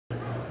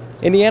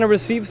Indiana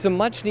received some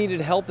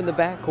much-needed help in the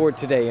backcourt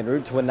today en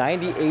route to a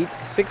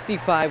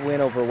 98-65 win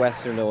over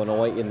Western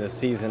Illinois in the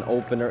season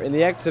opener. In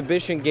the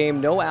exhibition game,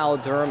 no Al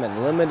Durham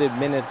and limited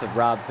minutes of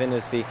Rob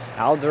Finnessy.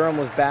 Al Durham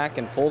was back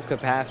in full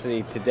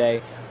capacity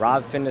today.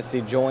 Rob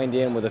Finnessy joined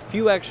in with a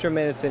few extra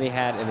minutes than he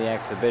had in the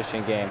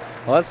exhibition game.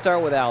 Well, let's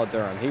start with Al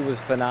Durham. He was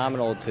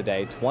phenomenal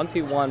today,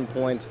 21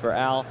 points for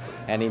Al,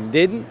 and he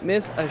didn't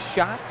miss a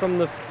shot from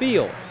the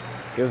field.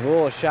 He was a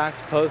little shocked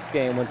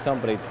post-game when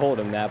somebody told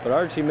him that, but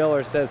Archie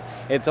Miller says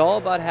it's all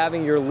about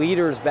having your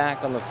leaders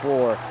back on the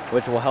floor,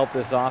 which will help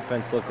this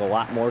offense look a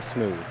lot more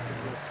smooth.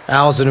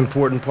 Al's an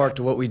important part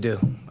to what we do.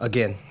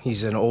 Again,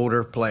 he's an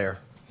older player.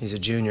 He's a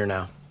junior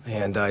now,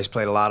 and he's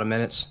played a lot of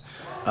minutes.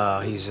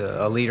 He's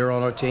a leader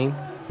on our team.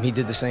 He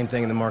did the same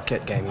thing in the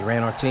Marquette game. He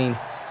ran our team,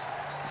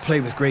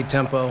 played with great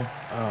tempo,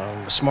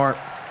 was smart,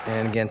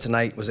 and again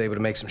tonight was able to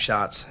make some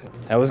shots.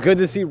 It was good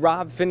to see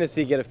Rob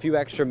Finnessy get a few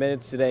extra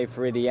minutes today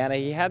for Indiana.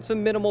 He had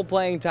some minimal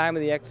playing time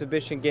in the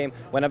exhibition game,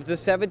 went up to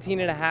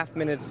 17.5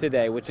 minutes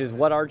today, which is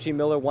what Archie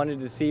Miller wanted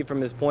to see from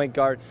his point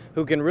guard,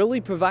 who can really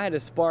provide a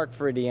spark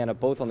for Indiana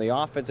both on the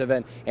offensive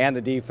end and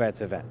the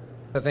defensive end.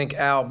 I think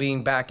Al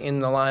being back in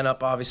the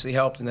lineup obviously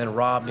helped, and then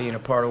Rob being a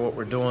part of what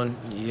we're doing,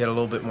 you get a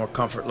little bit more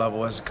comfort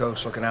level as a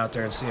coach looking out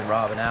there and seeing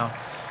Rob and Al.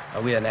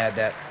 We hadn't had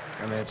that.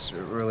 I mean, it's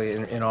really,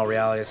 in all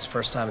reality, it's the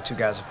first time the two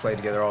guys have played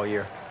together all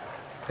year.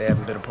 They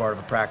haven't been a part of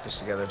a practice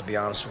together, to be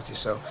honest with you.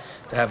 So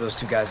to have those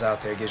two guys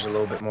out there gives you a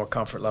little bit more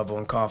comfort level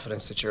and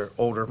confidence that your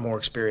older, more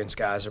experienced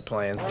guys are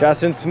playing.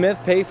 Justin Smith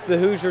paced the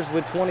Hoosiers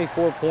with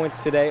 24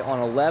 points today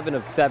on 11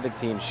 of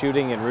 17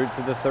 shooting en route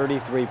to the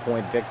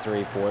 33-point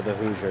victory for the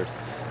Hoosiers.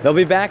 They'll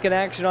be back in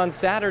action on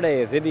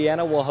Saturday as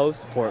Indiana will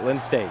host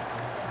Portland State.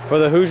 For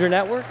the Hoosier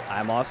Network,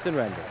 I'm Austin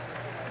Render.